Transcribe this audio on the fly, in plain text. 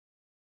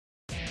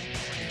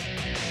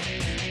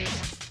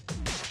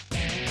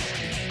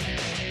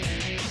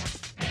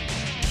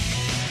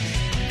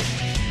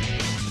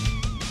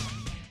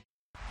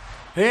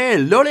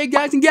Hello there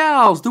guys and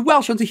gals, the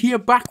Welsh Hunter here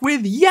back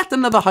with yet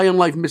another High on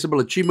Life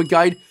Missable Achievement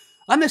Guide,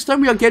 and this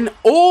time we are getting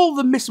all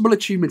the Missable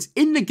achievements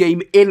in the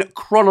game in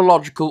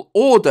chronological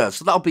order,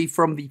 so that'll be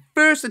from the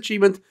first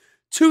achievement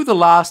to the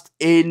last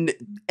in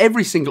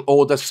every single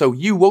order, so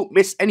you won't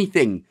miss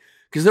anything,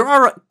 because there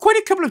are quite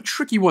a couple of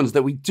tricky ones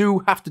that we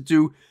do have to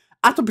do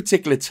at a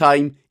particular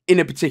time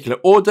in a particular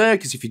order,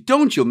 because if you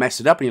don't you'll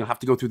mess it up and you'll have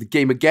to go through the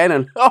game again,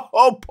 and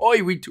oh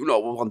boy, we do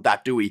not want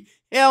that, do we?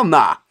 Hell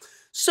nah.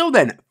 So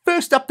then,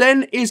 first up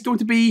then is going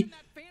to be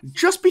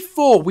just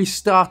before we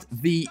start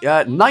the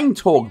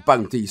 9-Torg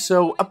bounty.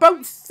 So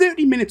about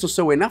 30 minutes or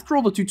so in, after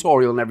all the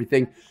tutorial and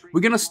everything,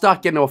 we're going to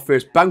start getting our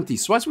first bounty.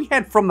 So as we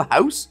head from the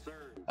house,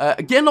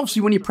 again,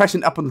 obviously when you're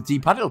pressing up on the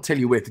D-pad, it'll tell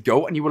you where to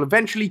go, and you will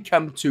eventually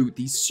come to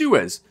the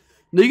sewers.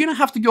 Now you're going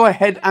to have to go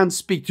ahead and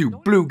speak to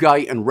Blue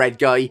Guy and Red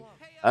Guy.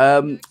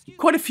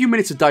 Quite a few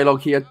minutes of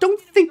dialogue here.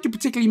 Don't think it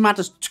particularly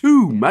matters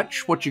too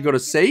much what you got to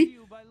say.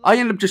 I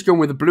end up just going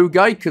with the Blue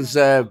Guy because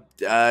it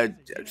kind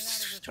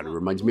of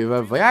reminds me of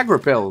a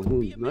Viagra pill.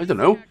 I don't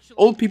know.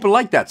 Old people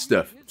like that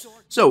stuff.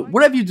 So,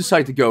 wherever you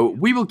decide to go,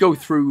 we will go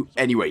through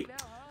anyway.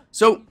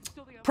 So,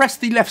 press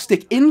the left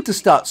stick in to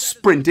start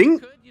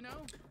sprinting.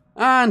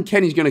 And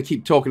Kenny's going to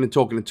keep talking and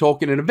talking and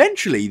talking. And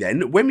eventually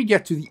then, when we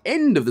get to the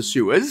end of the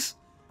sewers,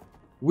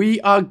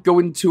 we are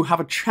going to have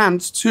a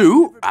chance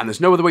to, and there's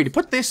no other way to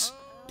put this,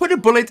 put a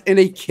bullet in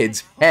a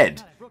kid's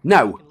head.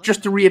 Now,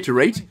 just to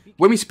reiterate,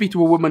 when we speak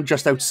to a woman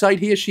just outside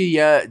here, she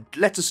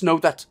lets us know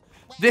that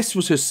this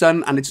was her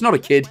son, and it's not a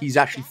kid, he's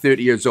actually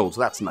 30 years old, so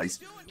that's nice.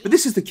 But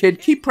this is the kid,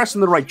 keep pressing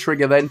the right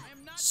trigger then.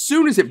 As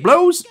soon as it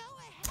blows,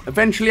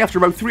 eventually after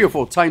about 3 or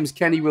 4 times,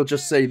 Kenny will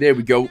just say, there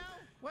we go.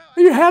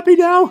 Are you happy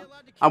now?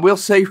 And we'll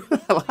say,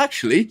 well,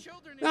 actually,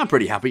 I'm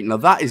pretty happy. Now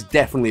that is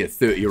definitely a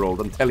 30-year-old,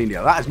 I'm telling you,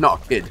 that is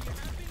not a kid.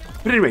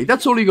 But anyway,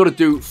 that's all you got to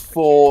do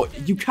for,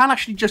 you can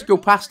actually just go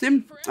past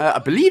him. I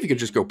believe you can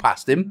just go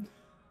past him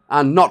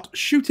and not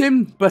shoot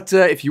him, but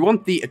if you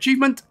want the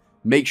achievement,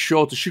 make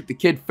sure to shoot the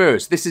kid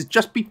first. This is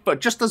just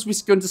as we're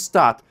going to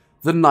start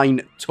the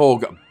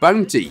 9-Torg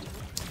bounty.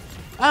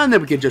 And then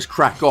we can just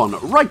crack on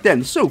right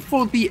then. So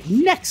for the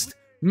next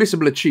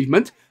missable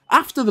achievement,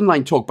 after the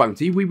 9-Torg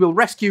bounty, we will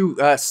rescue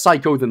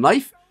Psycho the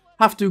Knife,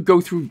 have to go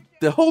through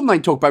the whole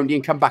 9-Torg bounty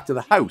and come back to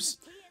the house.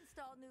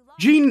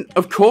 Gene,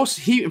 of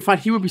course, in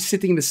fact, he will be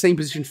sitting in the same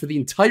position for the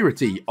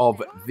entirety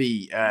of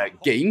the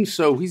game,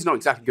 so he's not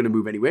exactly going to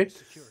move anywhere.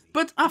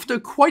 But after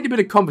quite a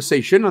bit of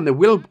conversation, and there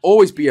will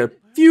always be a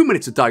few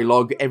minutes of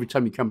dialogue every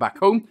time you come back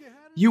home,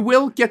 you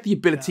will get the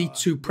ability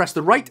to press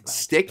the right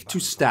stick to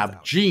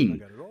stab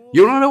Gene.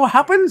 You want to know what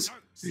happens?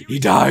 He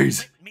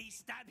dies.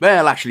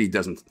 Well, actually he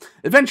doesn't.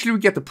 Eventually we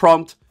get the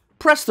prompt,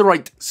 press the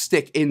right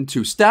stick in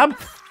to stab.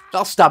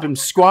 That'll stab him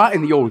square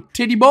in the old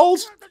titty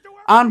balls.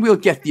 And we'll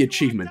get the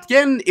achievement.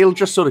 Again, it'll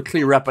just sort of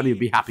clear up and he'll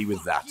be happy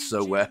with that.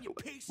 So,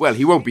 well,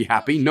 he won't be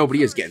happy.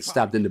 Nobody is getting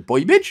stabbed in the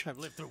boy bitch.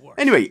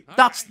 Anyway,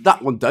 that's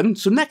that one done.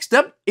 So next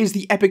up is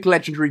the Epic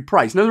Legendary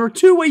Prize. Now, there are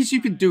 2 ways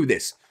you can do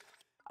this.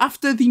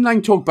 After the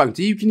 9-Torg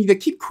bounty, you can either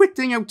keep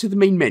quitting out to the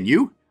main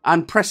menu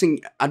and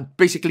pressing and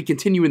basically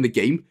continuing the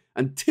game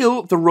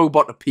until the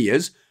robot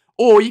appears.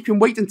 Or you can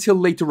wait until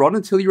later on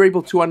until you're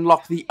able to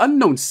unlock the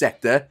Unknown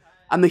Sector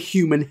and the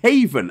Human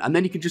Haven. And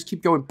then you can just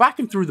keep going back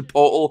and through the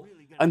portal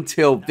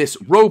until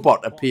this robot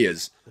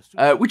appears.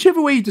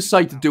 Whichever way you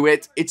decide to do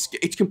it, it's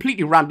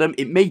completely random.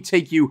 It may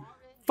take you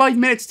 5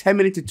 minutes, 10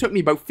 minutes. It took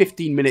me about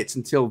 15 minutes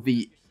until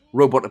the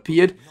robot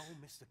appeared.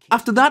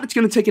 After that, it's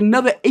going to take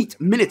another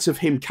 8 minutes of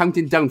him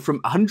counting down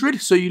from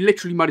 100, so you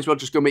literally might as well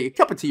just go make a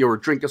cup of tea or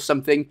a drink or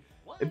something.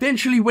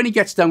 Eventually, when he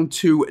gets down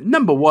to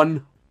number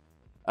 1,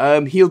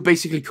 he'll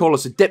basically call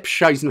us a Dip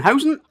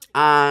Scheisenhausen,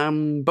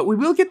 but we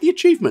will get the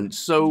achievement.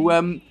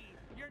 So,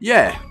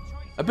 yeah,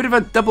 a bit of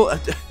a double...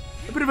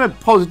 A bit of a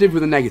positive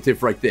with a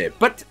negative right there,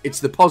 but it's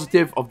the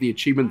positive of the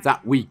achievement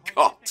that we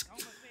got.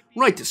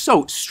 Right,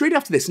 so straight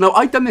after this, now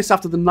I've done this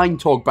after the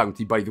 9-Torg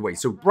bounty, by the way,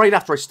 so right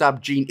after I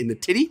stabbed Gene in the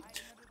titty,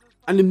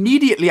 and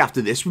immediately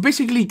after this, we're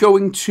basically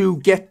going to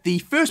get the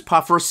first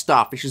part for a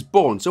Starfish Is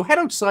Born. So head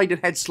outside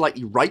and head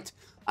slightly right,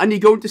 and you're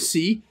going to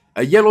see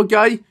a yellow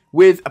guy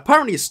with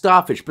apparently a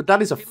starfish, but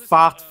that is a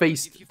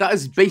fart-faced, that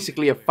is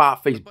basically a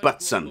fart-faced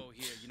butt son.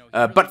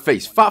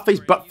 Fart-face,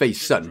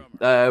 butt-face son.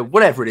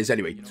 Whatever it is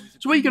anyway.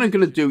 So what you're going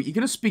to do, you're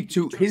going to speak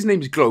to, his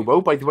name's Globo,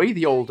 by the way,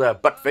 the old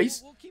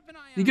butt-face.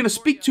 You're going to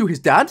speak to his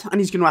dad,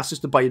 and he's going to ask us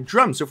to buy a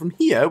drum. So from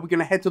here, we're going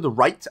to head to the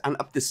right and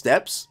up the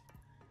steps.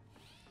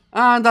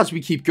 And as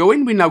we keep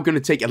going, we're now going to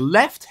take a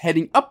left,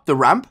 heading up the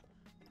ramp.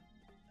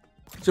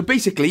 So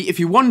basically, if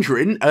you're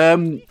wondering,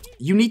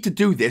 you need to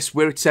do this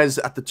where it says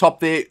at the top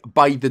there,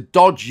 buy the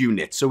Dodge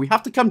unit. So we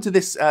have to come to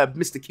this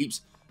Mr.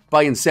 Keeps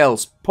buy and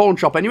sells pawn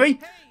shop anyway.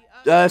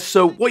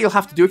 So what you'll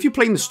have to do, if you're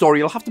playing the story,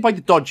 you'll have to buy the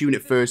Dodge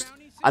unit first,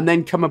 and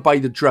then come and buy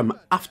the drum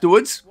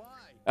afterwards.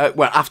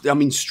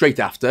 Straight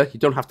after. You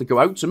don't have to go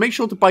out. So make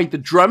sure to buy the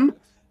drum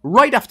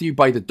right after you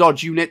buy the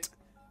Dodge unit,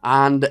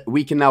 and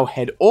we can now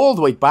head all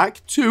the way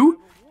back to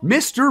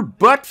Mr.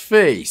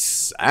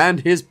 Buttface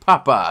and his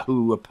papa,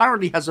 who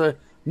apparently has a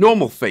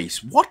normal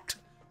face. What?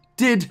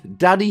 did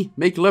Daddy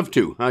make love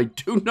to? I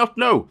do not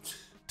know.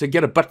 To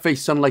get a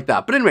butt-faced son like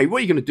that. But anyway,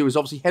 what you're going to do is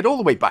obviously head all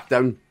the way back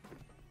down.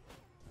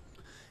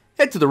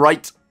 Head to the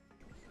right.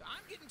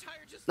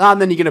 And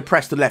then you're going to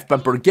press the left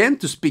bumper again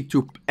to speak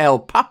to El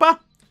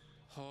Papa.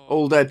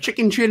 Old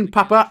chicken chin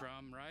Papa.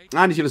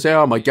 And he's going to say,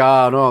 oh my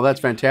god, oh that's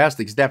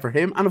fantastic. Is that for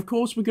him? And of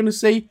course we're going to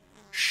say,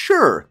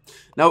 sure.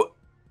 Now,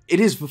 it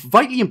is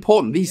vitally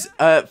important, these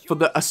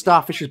for a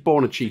Starfish Is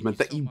Born achievement,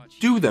 that you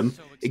do them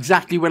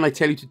exactly when I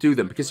tell you to do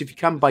them. Because if you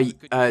come by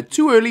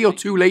too early or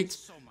too late,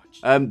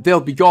 they'll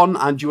be gone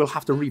and you will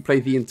have to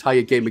replay the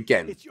entire game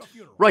again.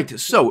 Right,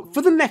 so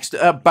for the next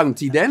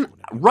bounty then,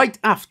 right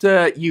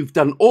after you've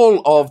done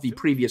all of the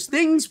previous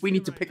things, we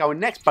need to pick our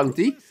next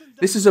bounty.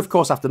 This is of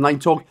course after 9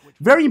 talk.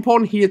 Very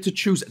important here to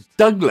choose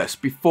Douglas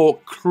before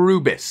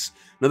Krubis.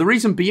 Now the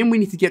reason being we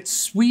need to get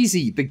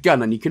Sweezy the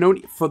gun, and you can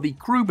only, for the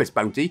Krubis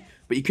bounty,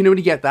 but you can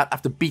only get that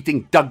after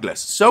beating Douglas.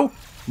 So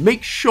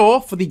make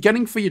sure for the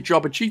gunning for your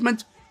job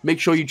achievement, make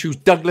sure you choose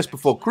Douglas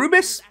before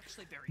Krubis.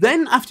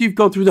 Then, after you've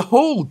gone through the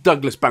whole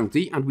Douglas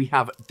bounty, and we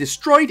have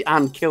destroyed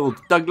and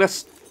killed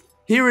Douglas,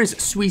 here is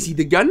Sweezy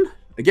the gun.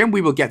 Again,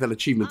 we will get that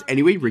achievement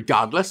anyway,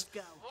 regardless.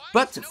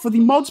 But for the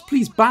Mods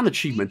Please Ban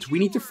achievement, we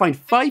need to find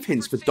 5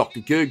 hints for Dr.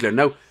 Gurgula.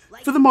 Now,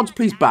 for the Mods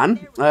Please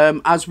Ban,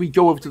 as we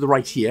go over to the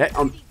right here,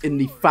 in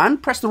the fan,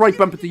 press the right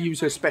bumper to use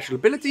her special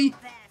ability,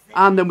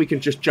 and then we can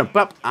just jump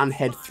up and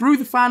head through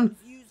the fan,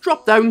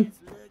 drop down,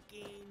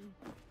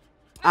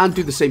 and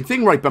do the same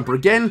thing, right bumper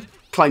again,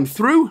 climb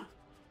through,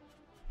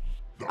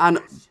 and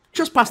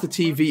just past the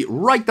TV,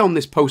 right down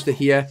this poster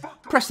here,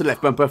 press the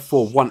left bumper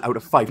for 1 out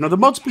of 5. Now, the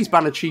Mods Please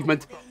Ban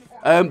achievement,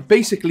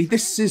 basically,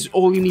 this is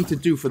all you need to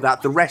do for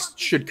that. The rest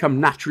should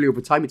come naturally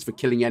over time. It's for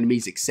killing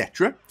enemies,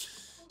 etc.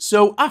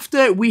 So,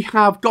 after we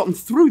have gotten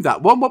through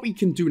that one, what we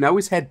can do now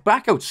is head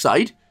back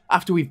outside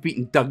after we've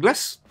beaten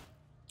Douglas.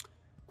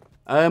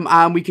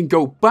 And we can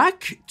go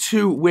back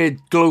to where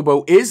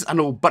Globo is, an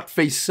old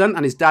butt-faced son,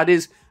 and his dad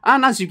is.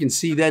 And as you can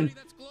see then,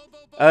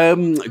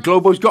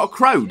 Globo's got a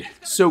crowd,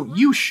 so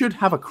you should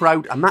have a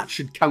crowd, and that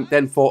should count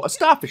then for a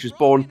Starfish Is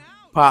Born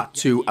part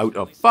 2 out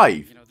of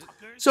 5.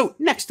 So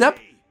next up,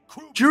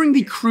 during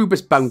the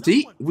Krubis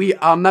bounty, we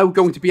are now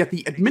going to be at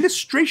the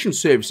administration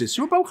services.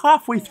 So about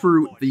halfway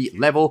through the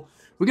level,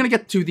 we're going to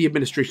get to the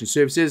administration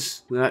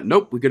services.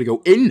 Nope, we're going to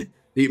go in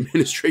the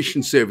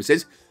administration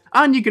services,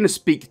 and you're going to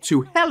speak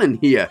to Helen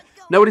here.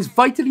 Now it is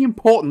vitally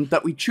important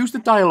that we choose the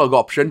dialogue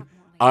option,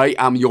 I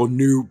am your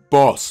new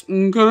boss,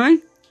 okay?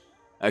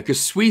 Because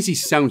Sweezy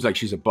sounds like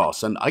she's a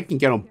boss, and I can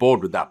get on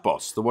board with that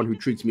boss, the one who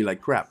treats me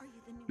like crap.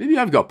 Maybe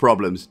I've got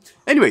problems.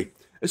 Anyway,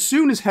 as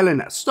soon as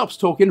Helen stops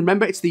talking,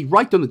 remember, it's the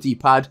right on the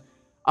D-pad.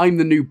 I'm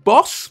the new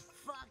boss.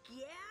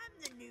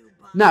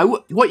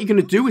 Now, what you're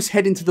going to do is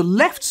head into the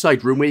left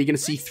side room where you're going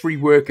to see 3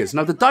 workers.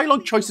 Now, the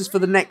dialogue choices for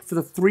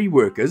the 3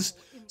 workers,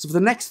 so for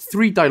the next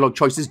 3 dialogue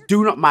choices,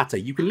 do not matter.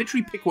 You can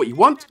literally pick what you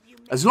want.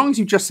 As long as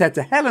you just said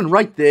to Helen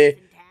right there,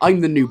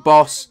 I'm the new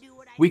boss,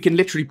 we can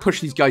literally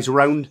push these guys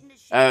around.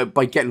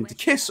 By getting them to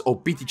kiss or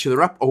beat each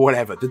other up or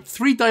whatever. The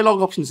 3 dialogue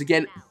options,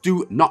 again,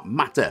 do not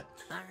matter.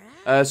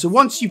 So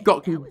once you've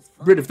got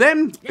rid of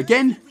them,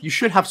 again, you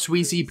should have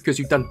Sweezy because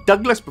you've done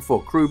Douglas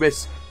before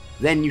Krubis.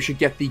 Then you should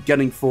get the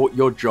gunning for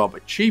your job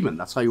achievement.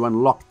 That's how you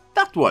unlock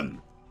that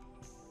one.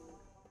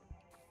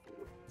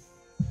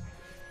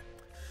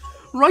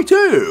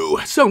 Righto.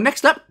 So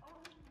next up,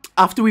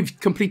 after we've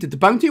completed the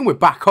bounty and we're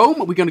back home,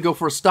 we're going to go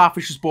for a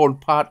Starfish Is Born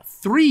part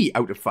 3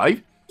 out of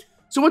 5.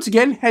 So once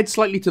again, head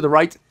slightly to the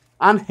right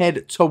and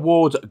head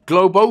towards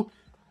Globo,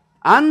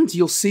 and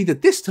you'll see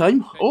that this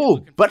time,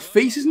 oh,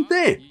 Buttface isn't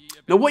there.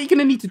 Now what you're going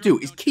to need to do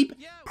is keep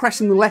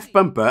pressing the left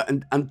bumper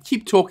and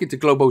keep talking to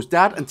Globo's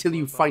dad until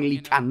you finally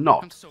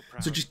cannot.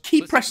 So just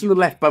keep pressing the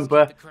left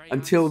bumper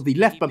until the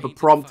left bumper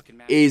prompt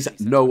is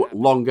no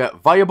longer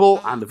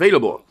viable and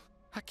available.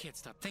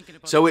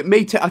 So it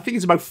may take, I think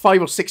it's about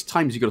 5 or 6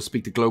 times you've got to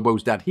speak to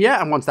Globo's dad here,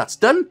 and once that's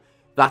done,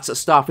 that's a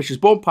Starfish Is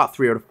Born part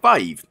 3 out of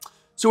 5.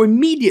 So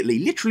immediately,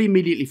 literally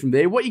immediately from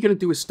there, what you're going to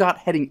do is start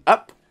heading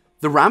up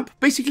the ramp,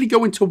 basically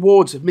going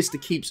towards Mr.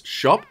 Keep's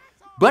shop,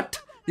 but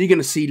you're going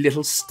to see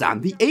little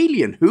Stan the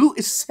alien, who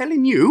is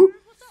selling you,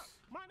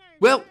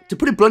 well, to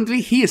put it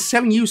bluntly, he is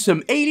selling you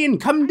some alien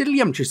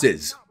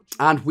cum-diddly-umptuses,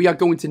 and we are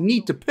going to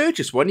need to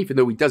purchase one, even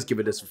though he does give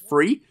it us for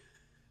free.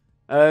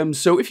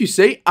 So if you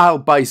say, I'll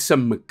buy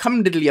some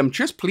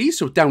cum-diddly-umptus, please,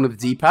 so down at the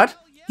D-pad,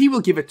 he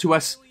will give it to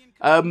us.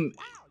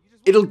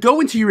 It'll go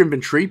into your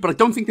inventory, but I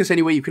don't think there's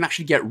any way you can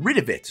actually get rid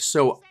of it.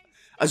 So,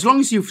 as long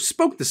as you've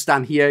spoke to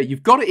Stan here,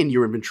 you've got it in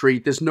your inventory,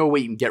 there's no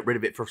way you can get rid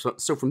of it.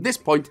 So from this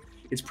point,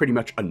 it's pretty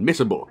much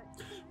unmissable.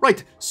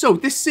 Right, so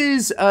this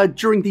is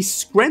during the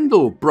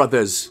Screndel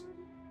brothers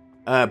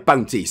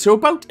bounty. So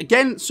about,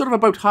 again, sort of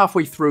about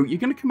halfway through, you're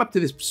going to come up to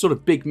this sort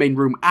of big main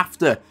room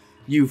after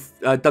you've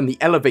done the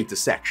elevator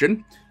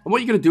section. And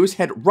what you're going to do is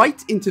head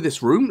right into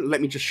this room.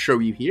 Let me just show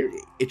you here.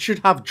 It should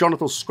have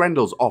Jonathan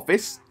Screndel's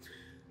office.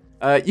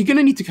 You're going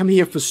to need to come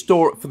here for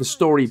the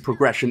story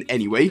progression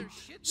anyway.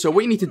 So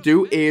what you need to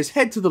do is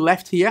head to the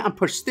left here and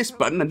push this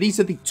button. And these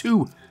are the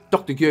 2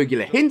 Dr.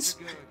 Gurgula Hint,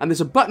 and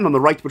there's a button on the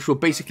right which will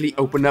basically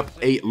open up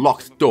a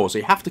locked door. So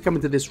you have to come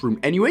into this room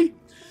anyway,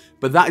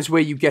 but that is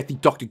where you get the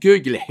Dr.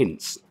 Gurgula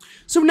Hints.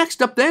 So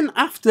next up then,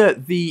 after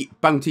the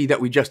bounty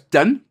that we just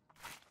done,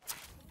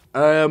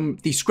 the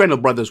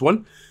Scrennel Brothers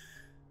one,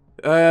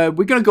 we're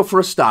going to go for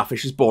a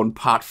Starfish Is Born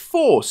Part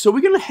 4. So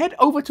we're going to head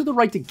over to the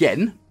right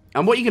again,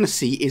 and what you're going to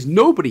see is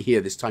nobody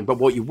here this time, but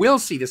what you will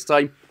see this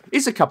time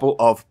is a couple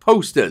of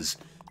posters.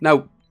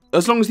 Now,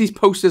 as long as these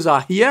posters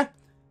are here,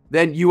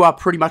 then you are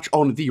pretty much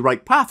on the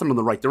right path and on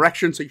the right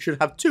direction, so you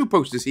should have 2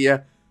 posters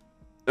here.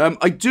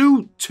 I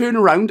do turn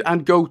around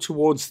and go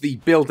towards the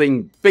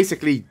building,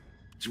 basically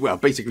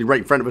right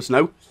in front of us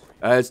now.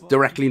 It's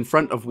directly in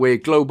front of where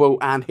Globo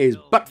and his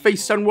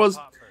butt-faced son was.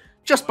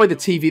 Just by the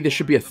TV, there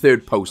should be a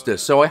 3rd poster.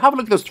 So I have a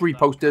look at those 3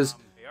 posters,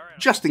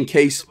 just in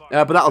case,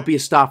 but that'll be a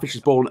Starfish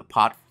Is Born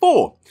Part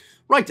 4.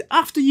 Right,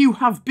 after you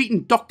have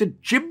beaten Dr.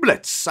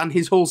 Giblets and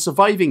his whole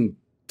surviving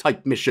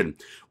type mission,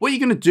 what you're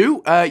going to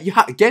do, you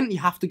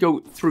have to go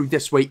through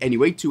this way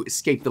anyway to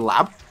escape the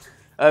lab.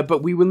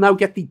 But we will now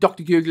get the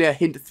Dr. Gurgula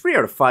Hint 3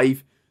 out of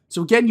 5.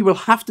 So again, you will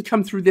have to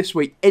come through this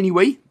way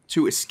anyway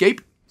to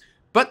escape.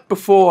 But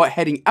before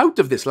heading out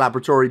of this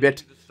laboratory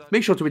bit,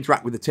 make sure to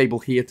interact with the table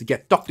here to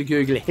get Dr.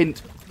 Gurgula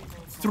Hint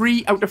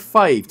 3 out of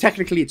 5.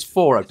 Technically, it's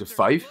 4 out of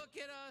 5.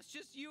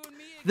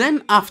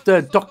 Then,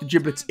 after Dr.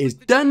 Giblets is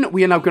done,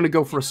 we are now going to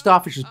go for a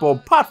Starfish Is Born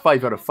Part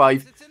 5 out of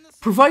 5.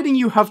 Providing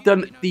you have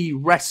done the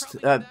rest,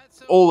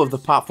 all of the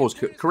Part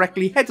 4s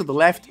correctly, head to the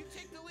left.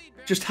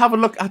 Just have a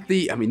look at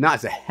the... I mean, that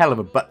is a hell of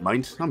a butt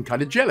mount. I'm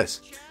kind of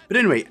jealous. But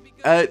anyway,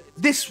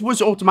 this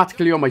was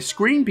automatically on my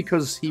screen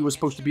because he was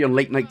supposed to be on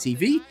late night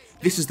TV.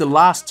 This is the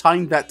last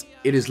time that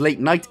it is late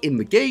night in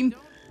the game.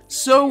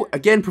 So,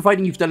 again,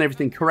 providing you've done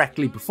everything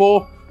correctly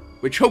before,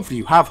 which hopefully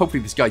you have,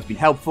 hopefully this guide's been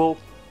helpful,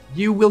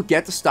 you will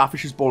get the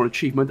Starfish Is Born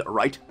achievement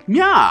right.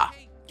 Yeah!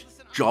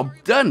 Job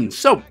done.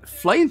 So,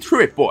 flying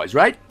through it, boys,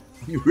 right?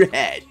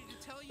 Red.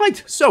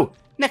 Right, so,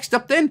 next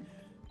up then,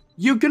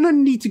 you're going to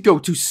need to go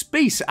to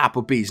Space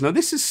Applebee's. Now,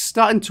 this is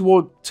starting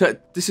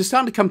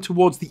to come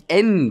towards the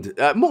end,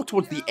 more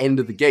towards the end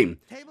of the game.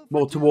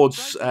 More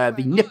towards the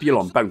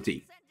Nipulon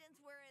bounty.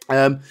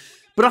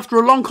 But after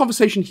a long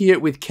conversation here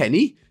with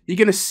Kenny, you're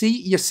going to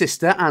see your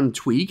sister and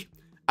Tweeg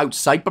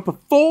outside. But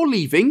before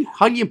leaving,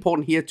 highly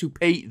important here to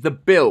pay the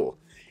bill.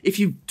 If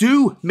you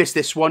do miss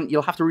this one,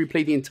 you'll have to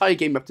replay the entire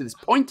game up to this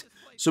point.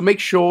 So make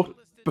sure,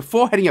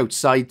 before heading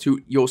outside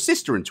to your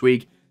sister and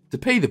Tweeg, to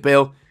pay the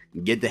bill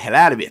and get the hell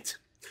out of it.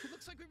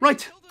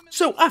 Right,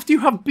 so after you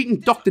have beaten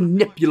Dr.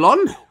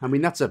 Nipulon, I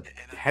mean, that's a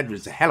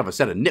hell of a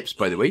set of nips,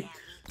 by the way.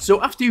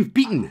 So after you've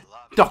beaten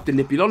Dr.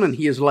 Nipulon and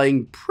he is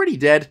lying pretty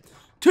dead,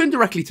 turn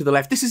directly to the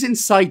left. This is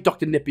inside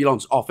Dr.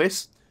 Nipulon's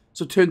office.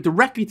 So turn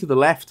directly to the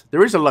left.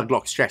 There is a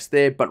Luglock's chest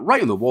there, but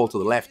right on the wall to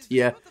the left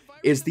here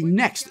is the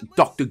next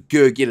Dr.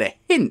 Gurgula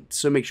Hint.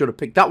 So make sure to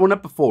pick that one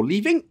up before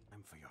leaving.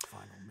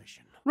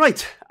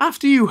 Right,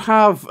 after you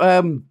have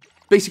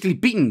basically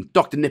beaten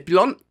Dr.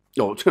 Nipulon,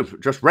 or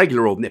just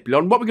regular old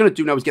Nipulon, what we're going to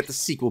do now is get the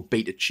sequel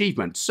bait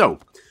achievement. So,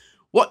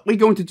 what we're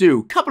going to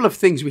do, couple of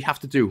things we have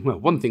to do. Well,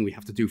 one thing we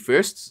have to do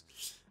first.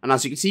 And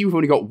as you can see, we've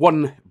only got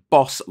one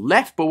boss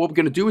left, but what we're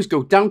going to do is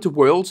go down to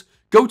Worlds,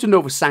 go to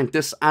Nova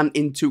Sanctus, and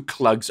into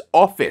Clug's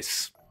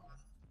office.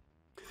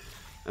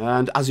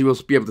 And as you will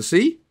be able to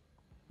see,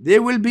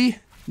 there will be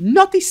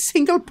not a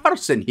single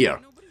person here.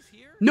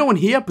 No one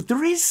here, but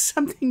there is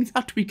something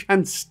that we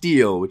can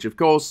steal, which of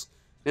course,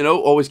 you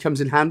know, always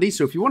comes in handy.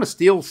 So if you want to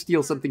steal,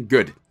 steal something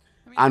good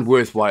and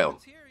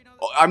worthwhile.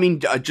 I mean,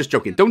 just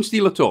joking, don't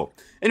steal at all.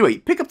 Anyway,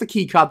 pick up the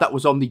key card that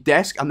was on the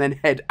desk and then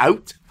head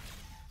out.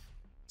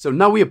 So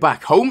now we are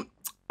back home,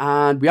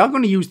 and we are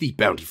going to use the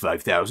Bounty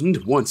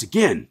 5000 once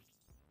again.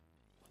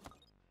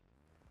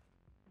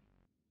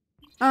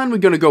 And we're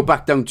going to go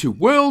back down to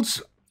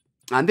Worlds,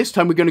 and this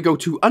time we're going to go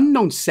to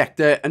Unknown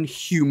Sector and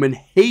Human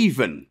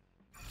Haven.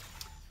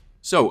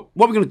 So,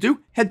 what we're going to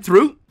do, head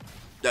through,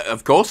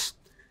 of course.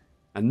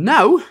 And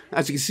now,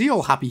 as you can see,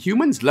 all happy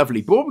humans,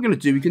 lovely. But what we're going to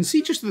do, you can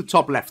see just to the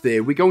top left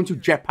there, we're going to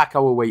jetpack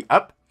our way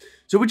up.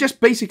 So we're just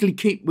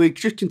basically we're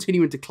just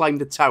continuing to climb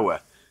the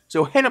tower.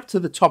 So head up to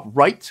the top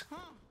right.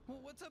 Well,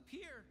 what's up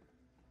here?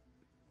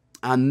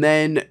 And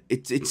then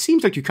it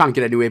seems like you can't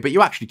get anywhere, but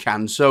you actually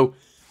can. So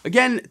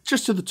again,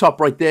 just to the top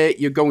right there,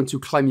 you're going to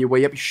climb your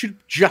way up. You should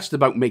just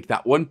about make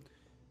that one.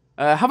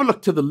 Have a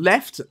look to the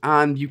left,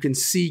 and you can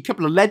see a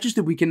couple of ledges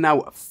that we can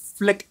now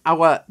flick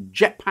our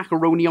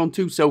jetpack-a-roni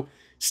onto. So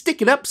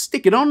stick it up,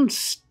 stick it on,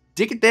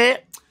 stick it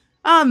there,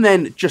 and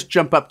then just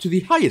jump up to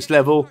the highest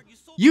level,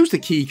 use the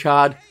key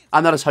card,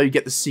 and that is how you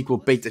get the sequel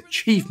bait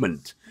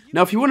achievement.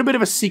 Now, if you want a bit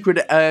of a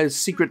secret,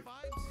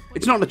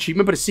 it's not an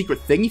achievement, but a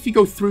secret thing, if you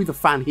go through the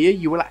fan here,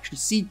 you will actually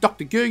see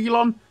Dr.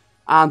 Gurgulon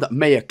and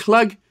Mayor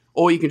Clug,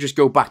 or you can just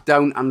go back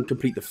down and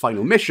complete the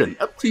final mission.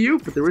 Up to you,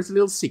 but there is a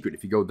little secret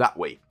if you go that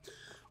way.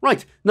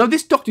 Right, now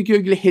this Dr.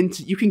 Gurgula Hint,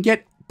 you can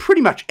get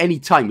pretty much any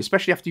time,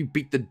 especially after you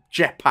beat the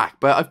jetpack,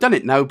 but I've done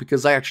it now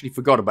because I actually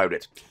forgot about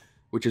it,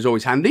 which is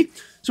always handy.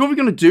 So what we're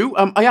going to do,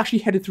 I actually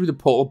headed through the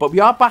portal, but we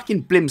are back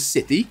in Blim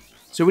City,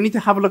 So we need to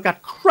have a look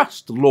at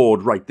Crust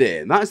Lord right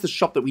there. And that is the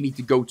shop that we need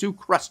to go to,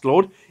 Crust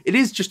Lord. It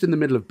is just in the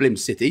middle of Blim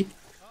City.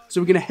 So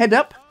we're going to head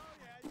up,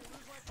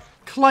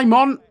 climb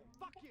on,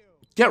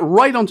 get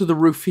right onto the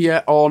roof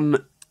here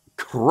on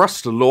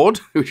Crust Lord,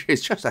 which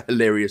is just a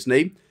hilarious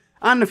name.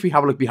 And if we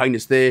have a look behind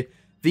us there,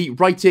 the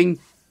writing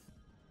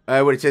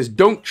where it says,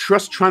 "Don't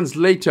trust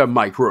translator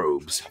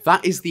microbes."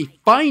 That is the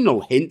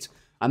final hint,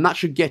 and that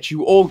should get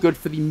you all good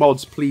for the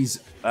mods please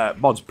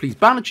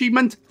ban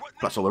achievement,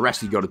 plus all the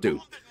rest you got to do.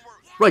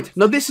 Right,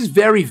 now this is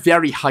very,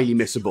 very highly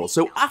missable.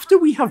 So after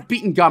we have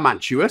beaten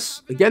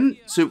Garmantuous, again,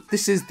 so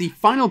this is the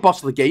final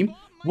boss of the game.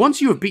 Once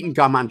you have beaten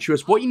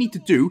Garmantuous, what you need to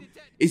do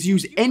is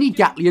use any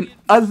Gatlian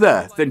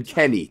other than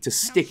Kenny to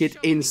stick it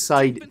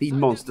inside the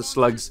monster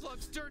slug's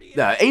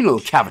anal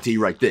cavity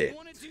right there.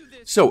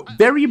 So,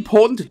 very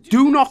important,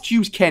 do not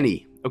use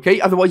Kenny, okay?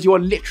 Otherwise you are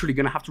literally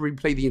going to have to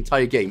replay the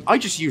entire game. I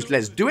just used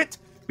Let's Do It,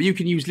 but you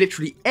can use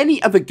literally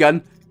any other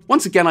gun.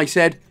 Once again, I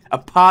said,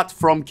 apart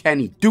from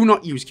Kenny. Do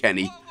not use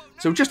Kenny.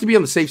 So just to be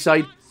on the safe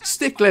side,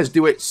 stick Let's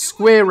Do It,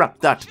 square up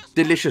that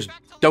delicious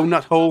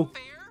donut hole.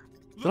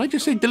 Did I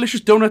just say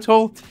delicious donut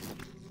hole?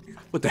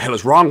 What the hell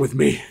is wrong with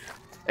me?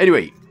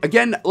 Anyway,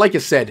 again, like I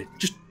said,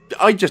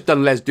 I just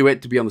done Let's Do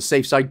It to be on the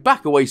safe side.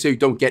 Back away so you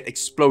don't get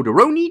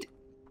Exploderonied.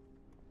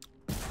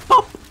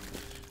 Pop!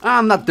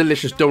 And that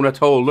delicious donut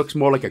hole looks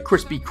more like a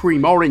Krispy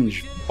Kreme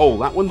orange hole,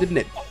 that one, didn't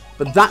it?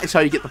 But that is how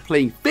you get the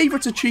Playing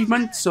Favorites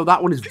achievement, so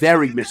that one is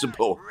very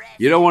missable.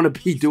 You don't want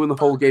to be doing the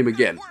whole game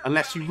again,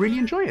 unless you really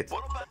enjoy it.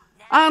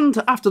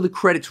 And after the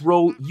credits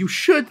roll, you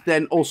should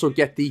then also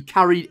get the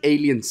Carried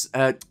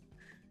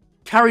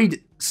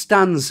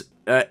Stands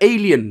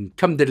Alien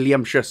Cum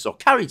Diddlyumptious, or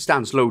Carried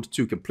Stands Load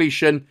to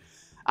completion.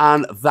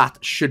 And that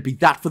should be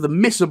that for the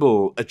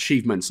missable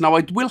achievements. Now,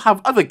 I will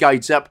have other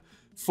guides up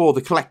for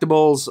the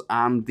collectibles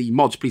and the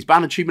mods please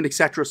ban achievement,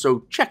 etc.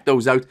 So check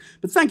those out.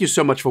 But thank you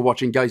so much for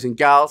watching, guys and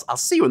gals. I'll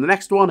see you in the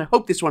next one. I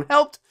hope this one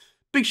helped.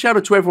 Big shout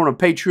out to everyone on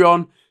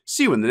Patreon.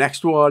 See you in the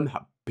next one.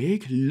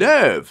 Big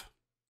love.